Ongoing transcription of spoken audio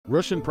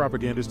Russian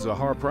propagandist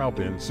Zakhar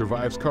Prilepin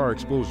survives car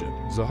explosion.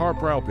 Zakhar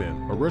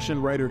Prilepin, a Russian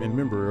writer and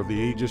member of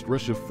the ageist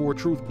Russia for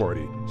Truth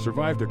Party,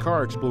 survived a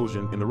car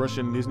explosion in the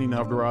Russian Nizhny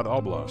Novgorod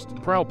Oblast.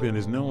 Prilepin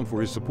is known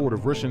for his support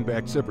of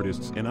Russian-backed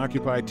separatists in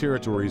occupied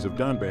territories of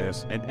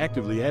Donbas and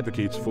actively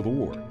advocates for the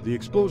war. The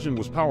explosion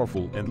was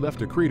powerful and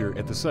left a crater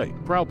at the site.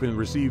 Prilepin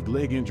received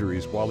leg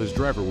injuries while his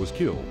driver was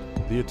killed.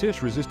 The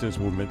Atesh resistance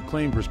movement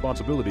claimed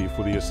responsibility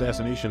for the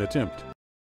assassination attempt.